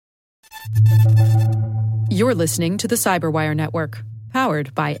You're listening to the Cyberwire Network,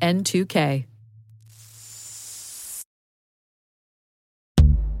 powered by N2K.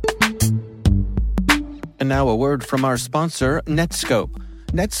 And now a word from our sponsor, Netskope.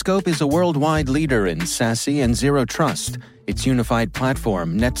 Netskope is a worldwide leader in SASE and Zero Trust. Its unified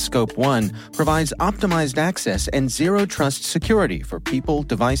platform, Netskope One, provides optimized access and Zero Trust security for people,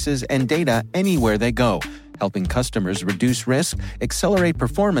 devices, and data anywhere they go, helping customers reduce risk, accelerate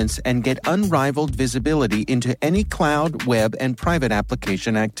performance, and get unrivaled visibility into any cloud, web, and private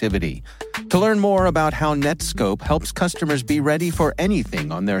application activity. To learn more about how Netskope helps customers be ready for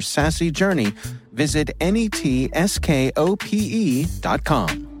anything on their SASE journey, visit netskope.com.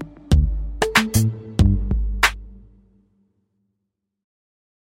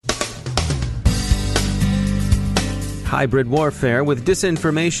 Hybrid warfare with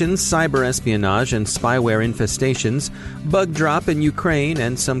disinformation, cyber espionage, and spyware infestations, bug drop in Ukraine,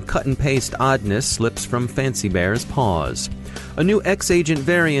 and some cut-and-paste oddness slips from Fancy Bear's paws. A new X-Agent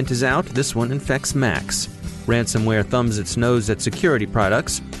variant is out. This one infects Macs. Ransomware thumbs its nose at security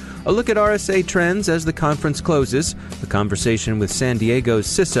products. A look at RSA trends as the conference closes, a conversation with San Diego's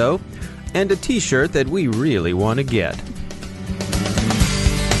CISO, and a t-shirt that we really want to get.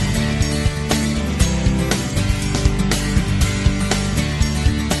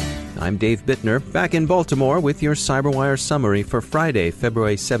 I'm Dave Bittner, back in Baltimore with your CyberWire summary for Friday,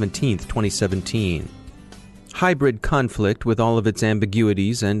 February 17th, 2017. Hybrid conflict with all of its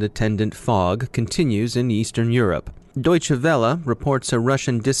ambiguities and attendant fog continues in Eastern Europe. Deutsche Welle reports a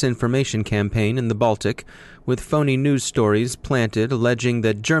Russian disinformation campaign in the Baltic, with phony news stories planted alleging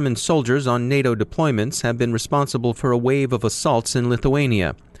that German soldiers on NATO deployments have been responsible for a wave of assaults in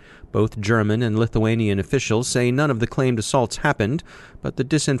Lithuania. Both German and Lithuanian officials say none of the claimed assaults happened, but the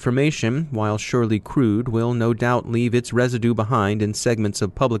disinformation, while surely crude, will no doubt leave its residue behind in segments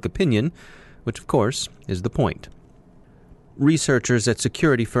of public opinion, which, of course, is the point. Researchers at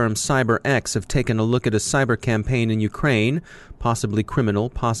security firm CyberX have taken a look at a cyber campaign in Ukraine, possibly criminal,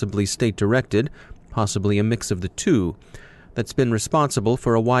 possibly state-directed, possibly a mix of the two, that's been responsible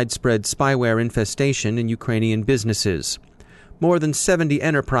for a widespread spyware infestation in Ukrainian businesses. More than 70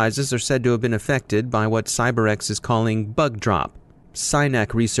 enterprises are said to have been affected by what CyberX is calling bug drop.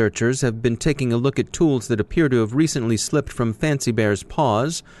 SINAC researchers have been taking a look at tools that appear to have recently slipped from Fancy Bear's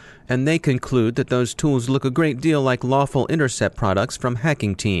paws, and they conclude that those tools look a great deal like lawful intercept products from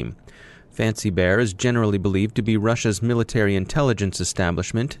Hacking Team. Fancy Bear is generally believed to be Russia's military intelligence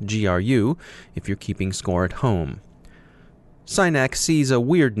establishment, GRU, if you're keeping score at home. SINAC sees a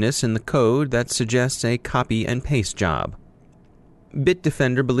weirdness in the code that suggests a copy-and-paste job.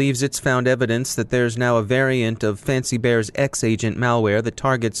 Bitdefender believes it's found evidence that there's now a variant of Fancy Bear's X-Agent malware that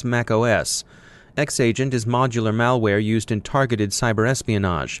targets macOS. X-Agent is modular malware used in targeted cyber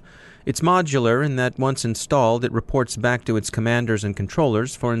espionage. It's modular in that once installed, it reports back to its commanders and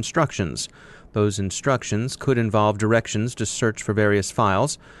controllers for instructions. Those instructions could involve directions to search for various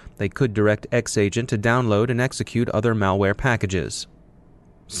files. They could direct X-Agent to download and execute other malware packages.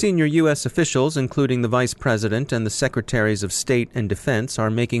 Senior U.S. officials, including the Vice President and the Secretaries of State and Defense, are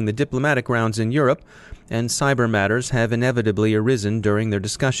making the diplomatic rounds in Europe, and cyber matters have inevitably arisen during their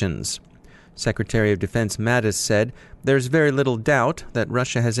discussions. Secretary of Defense Mattis said, "There's very little doubt that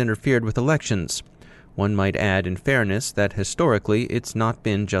Russia has interfered with elections." One might add, in fairness, that historically it's not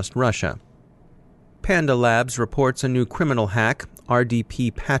been just Russia. Panda Labs reports a new criminal hack,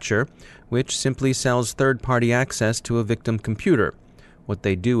 RDP Patcher, which simply sells third-party access to a victim computer. What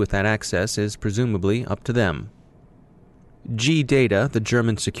they do with that access is presumably up to them. G-Data, the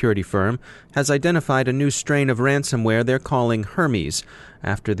German security firm, has identified a new strain of ransomware they're calling Hermes,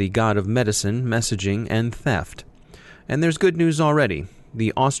 after the god of medicine, messaging, and theft. And there's good news already.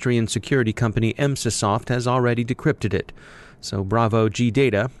 The Austrian security company Emsisoft has already decrypted it. So bravo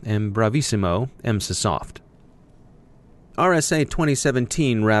G-Data and bravissimo Emsisoft. RSA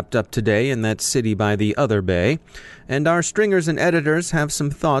 2017 wrapped up today in that city by the other bay, and our stringers and editors have some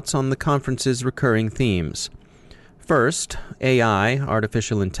thoughts on the conference's recurring themes. First, AI,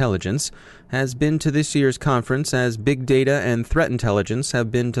 artificial intelligence, has been to this year's conference as big data and threat intelligence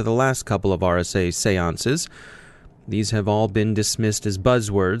have been to the last couple of RSA seances. These have all been dismissed as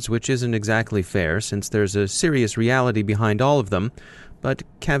buzzwords, which isn't exactly fair since there's a serious reality behind all of them, but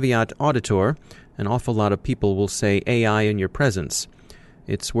caveat auditor, an awful lot of people will say AI in your presence.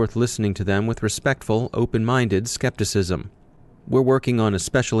 It's worth listening to them with respectful, open-minded skepticism. We're working on a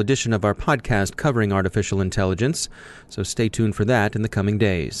special edition of our podcast covering artificial intelligence, so stay tuned for that in the coming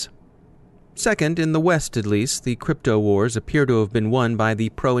days. Second, in the West at least, the crypto wars appear to have been won by the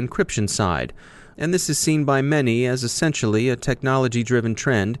pro-encryption side. and this is seen by many as essentially a technology-driven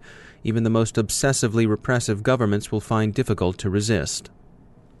trend even the most obsessively repressive governments will find difficult to resist.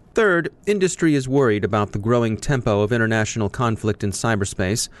 Third, industry is worried about the growing tempo of international conflict in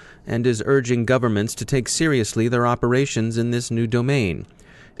cyberspace and is urging governments to take seriously their operations in this new domain.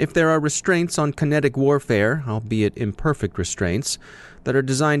 If there are restraints on kinetic warfare, albeit imperfect restraints, that are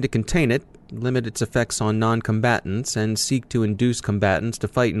designed to contain it, limit its effects on non-combatants, and seek to induce combatants to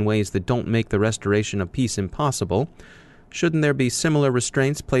fight in ways that don't make the restoration of peace impossible, shouldn't there be similar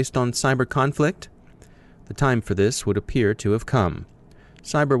restraints placed on cyber conflict? The time for this would appear to have come.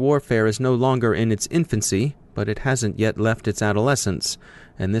 Cyber warfare is no longer in its infancy, but it hasn't yet left its adolescence,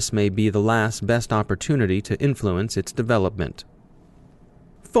 and this may be the last best opportunity to influence its development.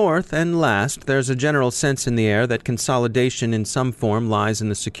 Fourth and last, there's a general sense in the air that consolidation in some form lies in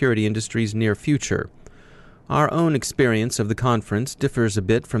the security industry's near future. Our own experience of the conference differs a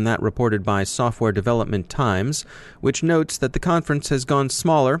bit from that reported by Software Development Times, which notes that the conference has gone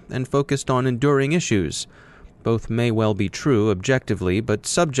smaller and focused on enduring issues. Both may well be true objectively, but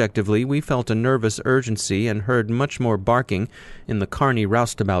subjectively we felt a nervous urgency and heard much more barking in the carny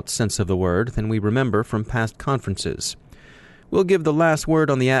roustabout sense of the word than we remember from past conferences. We'll give the last word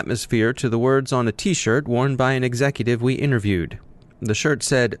on the atmosphere to the words on a T-shirt worn by an executive we interviewed. The shirt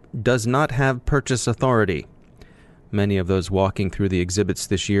said, "Does not have purchase authority." Many of those walking through the exhibits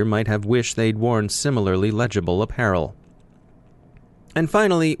this year might have wished they'd worn similarly legible apparel. And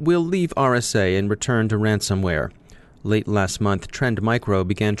finally, we'll leave RSA and return to ransomware. Late last month, Trend Micro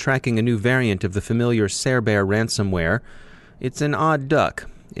began tracking a new variant of the familiar Cerbear ransomware. It's an odd duck.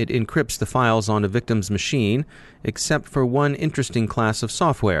 It encrypts the files on a victim's machine, except for one interesting class of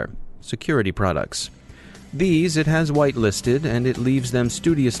software, security products. These it has whitelisted, and it leaves them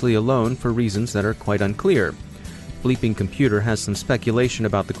studiously alone for reasons that are quite unclear. Bleeping Computer has some speculation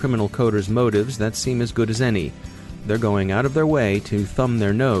about the criminal coder's motives that seem as good as any. They're going out of their way to thumb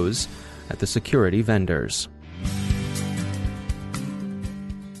their nose at the security vendors.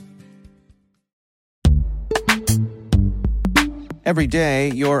 Every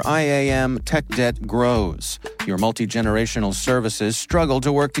day, your IAM tech debt grows. Your multi-generational services struggle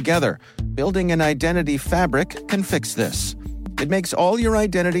to work together. Building an identity fabric can fix this. It makes all your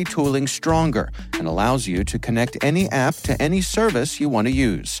identity tooling stronger and allows you to connect any app to any service you want to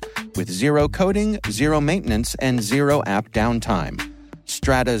use, with zero coding, zero maintenance, and zero app downtime.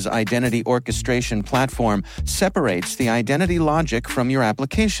 Strata's identity orchestration platform separates the identity logic from your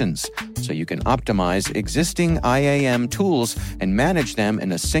applications, so you can optimize existing IAM tools and manage them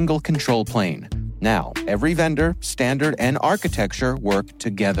in a single control plane. Now, every vendor, standard, and architecture work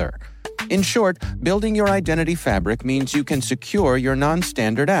together. In short, building your identity fabric means you can secure your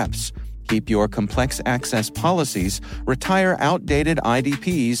non-standard apps, keep your complex access policies, retire outdated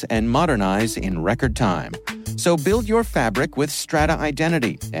IDPs, and modernize in record time. So build your fabric with Strata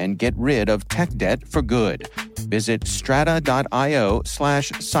Identity and get rid of tech debt for good. Visit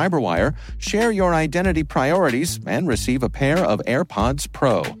strata.io/cyberwire, share your identity priorities, and receive a pair of AirPods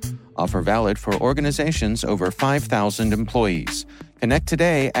Pro. Offer valid for organizations over 5,000 employees. Connect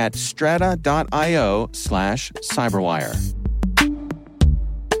today at strata.io/cyberwire.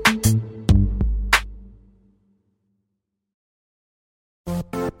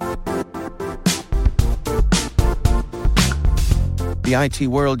 The IT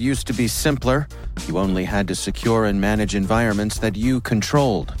world used to be simpler. You only had to secure and manage environments that you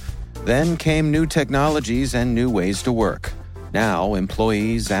controlled. Then came new technologies and new ways to work. Now,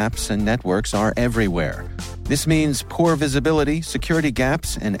 employees, apps, and networks are everywhere. This means poor visibility, security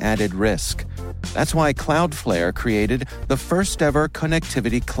gaps, and added risk. That's why Cloudflare created the first-ever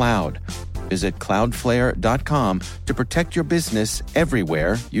connectivity cloud. Visit cloudflare.com to protect your business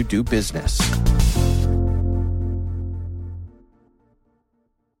everywhere you do business.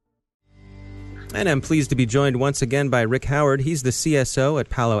 And I'm pleased to be joined once again by Rick Howard. He's the CSO at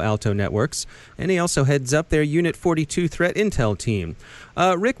Palo Alto Networks, and he also heads up their Unit 42 Threat Intel team.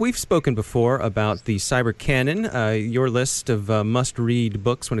 Rick, we've spoken before about the Cyber Canon, your list of must-read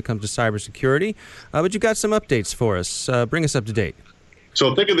books when it comes to cybersecurity, but you've got some updates for us. Bring us up to date.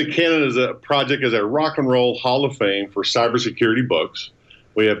 So think of the Canon as a project as a rock and roll hall of fame for cybersecurity books.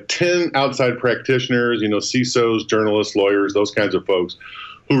 We have 10 outside practitioners, CISOs, journalists, lawyers, those kinds of folks,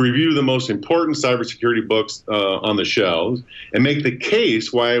 who review the most important cybersecurity books on the shelves and make the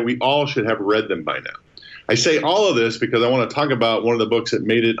case why we all should have read them by now. I say all of this because I want to talk about one of the books that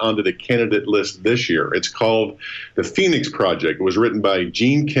made it onto the candidate list this year. It's called The Phoenix Project. It was written by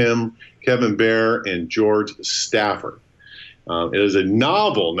Gene Kim, Kevin Baer, and George Stafford. It is a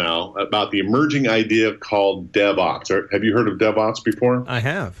novel now about the emerging idea called DevOps. Have you heard of DevOps before? I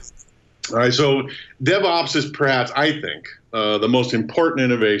have. All right, so DevOps is perhaps, I think, the most important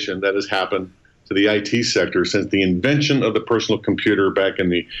innovation that has happened to the IT sector since the invention of the personal computer back in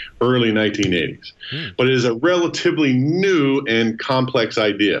the early 1980s. But it is a relatively new and complex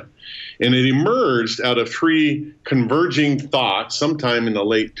idea. And it emerged out of three converging thoughts sometime in the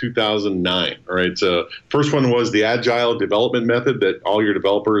late 2009. All right, so first one was the agile development method that all your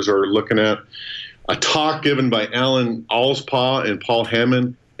developers are looking at. A talk given by Alan Allspaw and Paul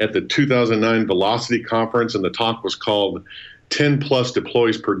Hammond at the 2009 Velocity Conference, and the talk was called 10 plus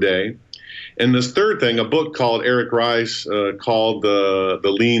deploys per day. And this third thing, a book called Eric Rice called the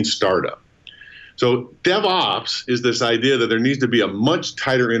Lean Startup. So DevOps is this idea that there needs to be a much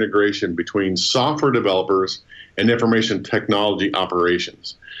tighter integration between software developers and information technology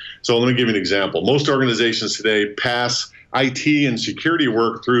operations. So let me give you an example. Most organizations today pass IT and security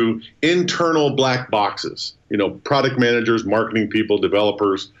work through internal black boxes. You know, product managers, marketing people,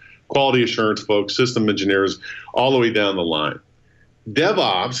 developers, quality assurance folks, system engineers, all the way down the line.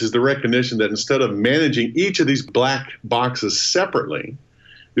 DevOps is the recognition that instead of managing each of these black boxes separately,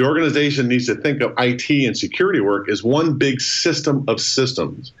 the organization needs to think of IT and security work as one big system of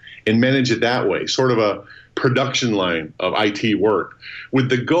systems and manage it that way, sort of a production line of IT work, with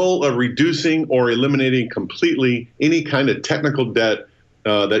the goal of reducing or eliminating completely any kind of technical debt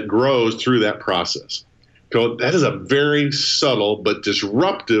that grows through that process. So that is a very subtle but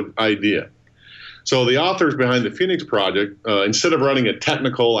disruptive idea. So the authors behind the Phoenix Project, instead of writing a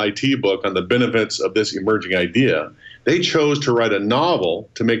technical IT book on the benefits of this emerging idea, they chose to write a novel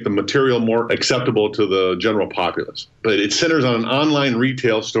to make the material more acceptable to the general populace. But it centers on an online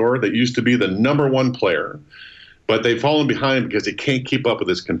retail store that used to be the number one player, but they've fallen behind because they can't keep up with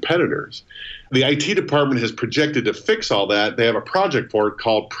its competitors. The IT department has projected to fix all that. They have a project for it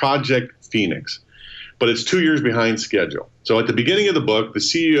called Project Phoenix, but it's 2 years behind schedule. So at the beginning of the book, the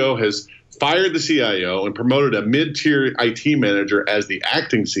CEO has fired the CIO and promoted a mid-tier IT manager as the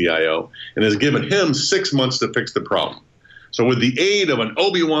acting CIO and has given him 6 months to fix the problem. So with the aid of an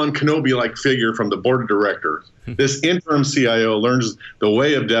Obi-Wan Kenobi-like figure from the board of directors, this interim CIO learns the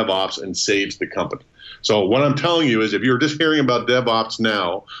way of DevOps and saves the company. So what I'm telling you is if you're just hearing about DevOps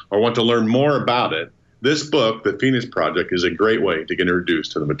now or want to learn more about it, this book, The Phoenix Project, is a great way to get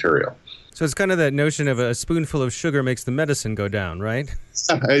introduced to the material. So it's kind of that notion of a spoonful of sugar makes the medicine go down, right?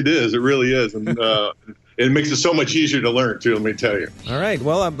 It is. It really is. And it makes it so much easier to learn, too, let me tell you. All right.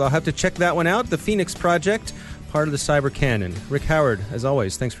 Well, I'll have to check that one out. The Phoenix Project, part of the Cyber Canon. Rick Howard, as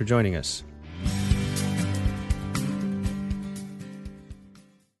always, thanks for joining us.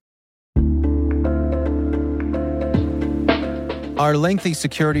 Are lengthy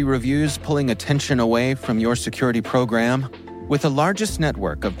security reviews pulling attention away from your security program? With the largest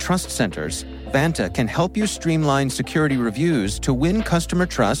network of trust centers, Vanta can help you streamline security reviews to win customer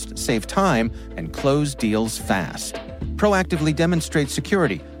trust, save time, and close deals fast. Proactively demonstrate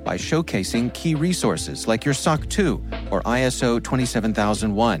security by showcasing key resources like your SOC 2 or ISO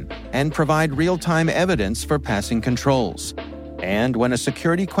 27001 and provide real-time evidence for passing controls. And when a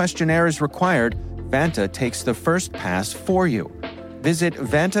security questionnaire is required, Vanta takes the first pass for you. Visit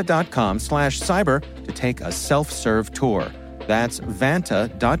vanta.com/cyber to take a self-serve tour. That's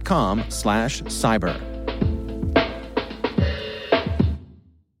vanta.com/cyber.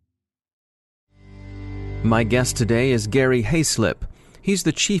 My guest today is Gary Hayslip. He's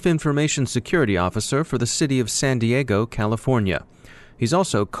the Chief Information Security Officer for the City of San Diego, California. He's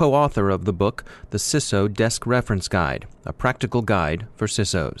also co-author of the book, The CISO Desk Reference Guide, a practical guide for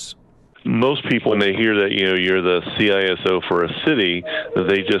CISOs. Most people, when they hear that you're the CISO for a city,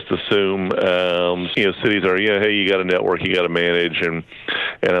 they just assume cities are hey, you got a network you got to manage, and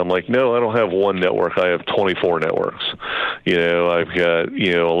I'm like, no, I don't have one network. I have 24 networks. I've got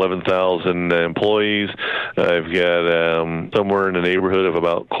 11,000 employees. I've got somewhere in the neighborhood of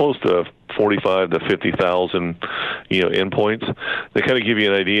about close to 45 to 50,000, endpoints. They kind of give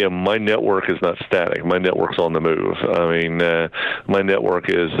you an idea. My network is not static. My network's on the move. I mean, my network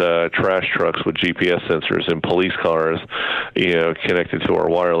is trash trucks with GPS sensors and police cars, connected to our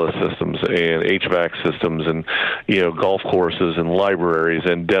wireless systems and HVAC systems and, golf courses and libraries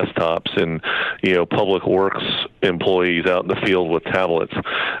and desktops and, public works employees out in the field with tablets.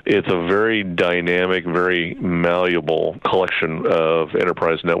 It's a very dynamic, very malleable collection of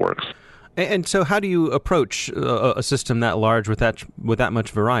enterprise networks. And so how do you approach a system that large with that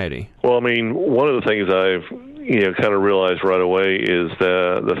much variety? Well, I mean, one of the things I've kind of realized right away is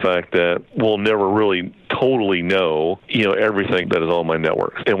the fact that we'll never really totally know, everything that is on my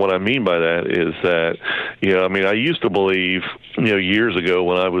networks. And what I mean by that is that, I used to believe, years ago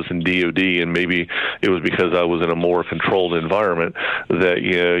when I was in DOD, and maybe it was because I was in a more controlled environment, that,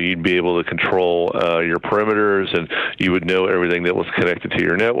 you'd be able to control your perimeters, and you would know everything that was connected to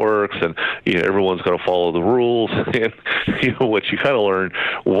your networks, and, everyone's going to follow the rules. And, what you kind of learn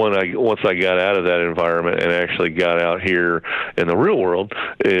once I got out of that environment and actually got out here in the real world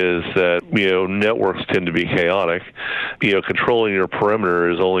is that, networks tend to be chaotic. Controlling your perimeter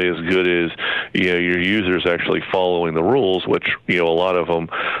is only as good as, your users actually following the rules, which, a lot of them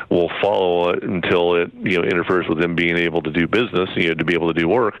will follow it until it, interferes with them being able to do business, to be able to do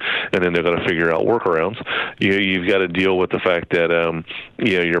work, and then they're going to figure out workarounds. You've got to deal with the fact that,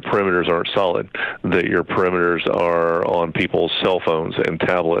 your perimeters aren't solid, that your perimeters are on people's cell phones and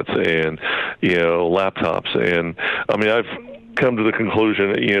tablets and, laptops. And, I've come to the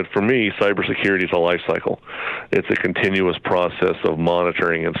conclusion that, for me, cybersecurity is a life cycle. It's a continuous process of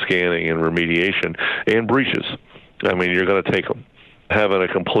monitoring and scanning and remediation and breaches. You're going to take them. Having a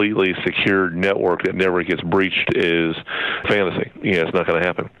completely secured network that never gets breached is fantasy. It's not going to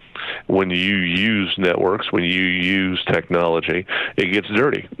happen. When you use networks, when you use technology, it gets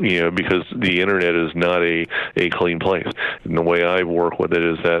dirty, because the internet is not a clean place. And the way I work with it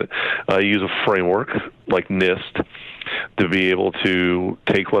is that I use a framework like NIST to be able to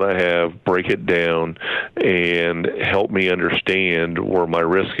take what I have, break it down, and help me understand where my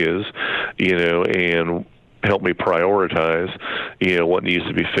risk is, and help me prioritize, what needs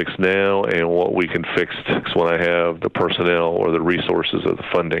to be fixed now and what we can fix when I have the personnel or the resources or the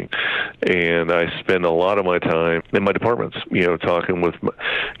funding. And I spend a lot of my time in my departments, talking with,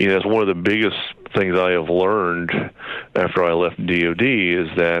 it's one of the biggest things I have learned after I left DOD is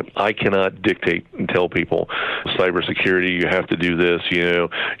that I cannot dictate and tell people, cybersecurity, you have to do this, you're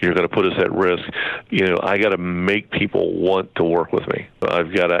going to put us at risk. I got to make people want to work with me.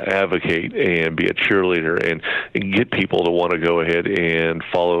 I've got to advocate and be a cheerleader and get people to want to go ahead and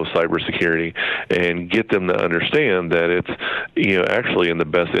follow cybersecurity and get them to understand that it's, actually in the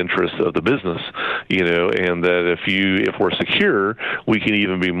best interest of the business, and that if we're secure, we can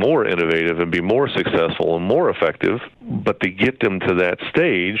even be more innovative and be more successful and more effective. But to get them to that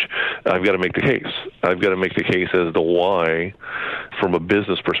stage, I've got to make the case. I've got to make the case as to why, from a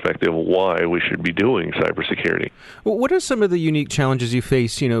business perspective, why we should be doing cybersecurity. Well, what are some of the unique challenges you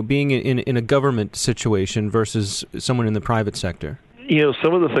face, being in a government situation versus someone in the private sector?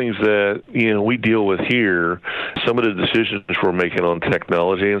 Some of the things that, we deal with here, some of the decisions we're making on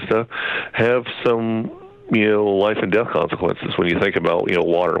technology and stuff have some, life and death consequences when you think about,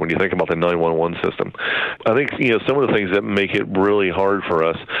 water, when you think about the 911 system. I think, some of the things that make it really hard for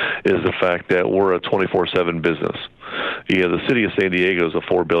us is the fact that we're a 24/7 business. The city of San Diego is a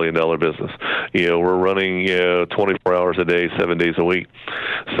 $4 billion business. We're running 24 hours a day, 7 days a week.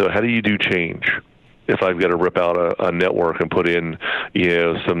 So how do you do change? If I've got to rip out a network and put in,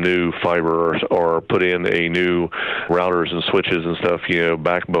 some new fiber or put in a new routers and switches and stuff,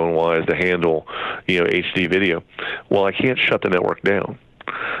 backbone-wise to handle, HD video, well, I can't shut the network down.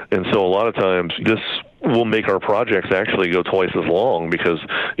 And so a lot of times this will make our projects actually go twice as long because,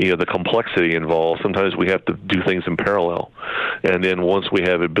 the complexity involved. Sometimes we have to do things in parallel. And then once we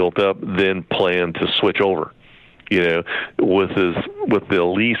have it built up, then plan to switch over. With the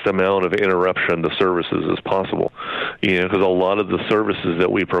least amount of interruption to services as possible. Because a lot of the services that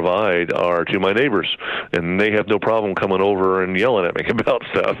we provide are to my neighbors, and they have no problem coming over and yelling at me about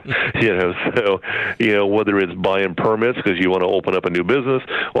stuff. So, whether it's buying permits because you want to open up a new business,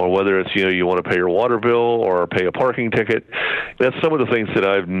 or whether it's, you want to pay your water bill or pay a parking ticket, that's some of the things that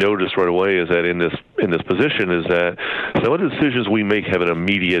I've noticed right away is that in this position is that some of the decisions we make have an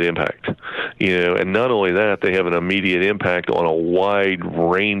immediate impact. And not only that, they have an immediate impact on a wide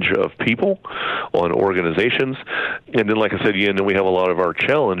range of people, on organizations. And then, like I said, then we have a lot of our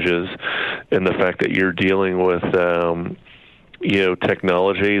challenges in the fact that you're dealing with,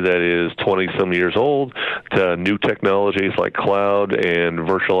 technology that is 20-some years old to new technologies like cloud and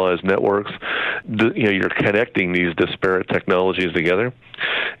virtualized networks. You're connecting these disparate technologies together.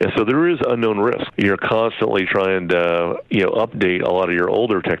 And so there is unknown risk. You're constantly trying to, update a lot of your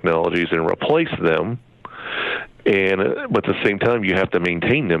older technologies and replace them. But at the same time, you have to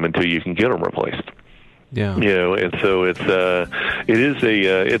maintain them until you can get them replaced. Yeah. And so it's a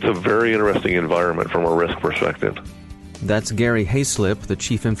very interesting environment from a risk perspective. That's Gary Hayslip, the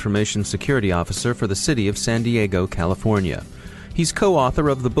Chief Information Security Officer for the City of San Diego, California. He's co-author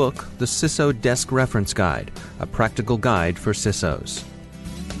of the book, The CISO Desk Reference Guide, a practical guide for CISOs.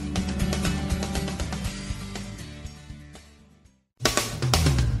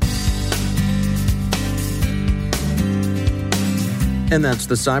 And that's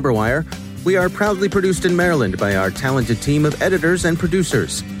the Cyberwire. We are proudly produced in Maryland by our talented team of editors and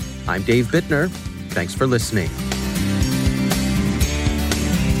producers. I'm Dave Bittner. Thanks for listening.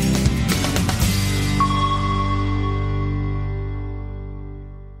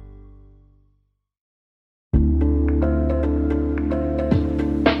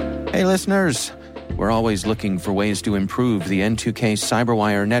 Hey, listeners. We're always looking for ways to improve the N2K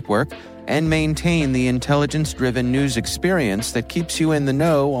Cyberwire network and maintain the intelligence-driven news experience that keeps you in the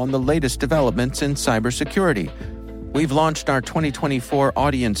know on the latest developments in cybersecurity. We've launched our 2024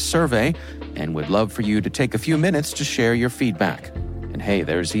 audience survey and would love for you to take a few minutes to share your feedback. And hey,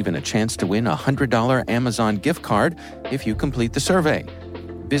 there's even a chance to win a $100 Amazon gift card if you complete the survey.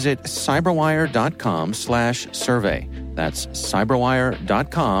 Visit cyberwire.com/survey. That's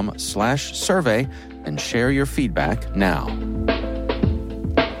cyberwire.com/survey and share your feedback now.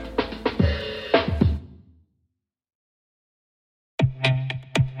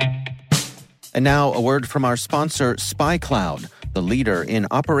 And now, a word from our sponsor, SpyCloud, the leader in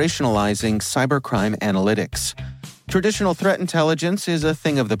operationalizing cybercrime analytics. Traditional threat intelligence is a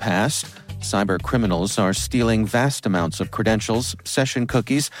thing of the past. Cyber criminals are stealing vast amounts of credentials, session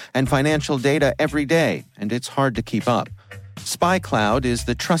cookies, and financial data every day, and it's hard to keep up. SpyCloud is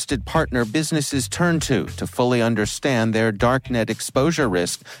the trusted partner businesses turn to fully understand their darknet exposure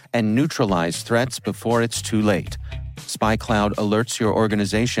risk and neutralize threats before it's too late. SpyCloud alerts your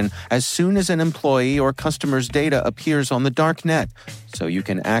organization as soon as an employee or customer's data appears on the darknet, so you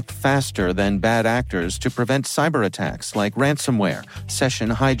can act faster than bad actors to prevent cyber attacks like ransomware, session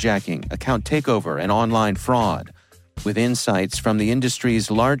hijacking, account takeover, and online fraud. With insights from the industry's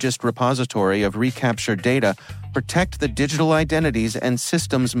largest repository of recaptured data, protect the digital identities and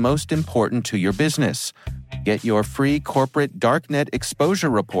systems most important to your business. Get your free corporate darknet exposure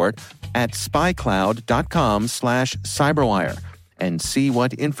report at spycloud.com/cyberwire and see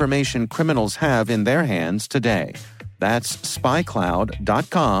what information criminals have in their hands today. That's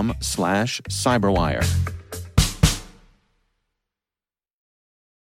spycloud.com/cyberwire.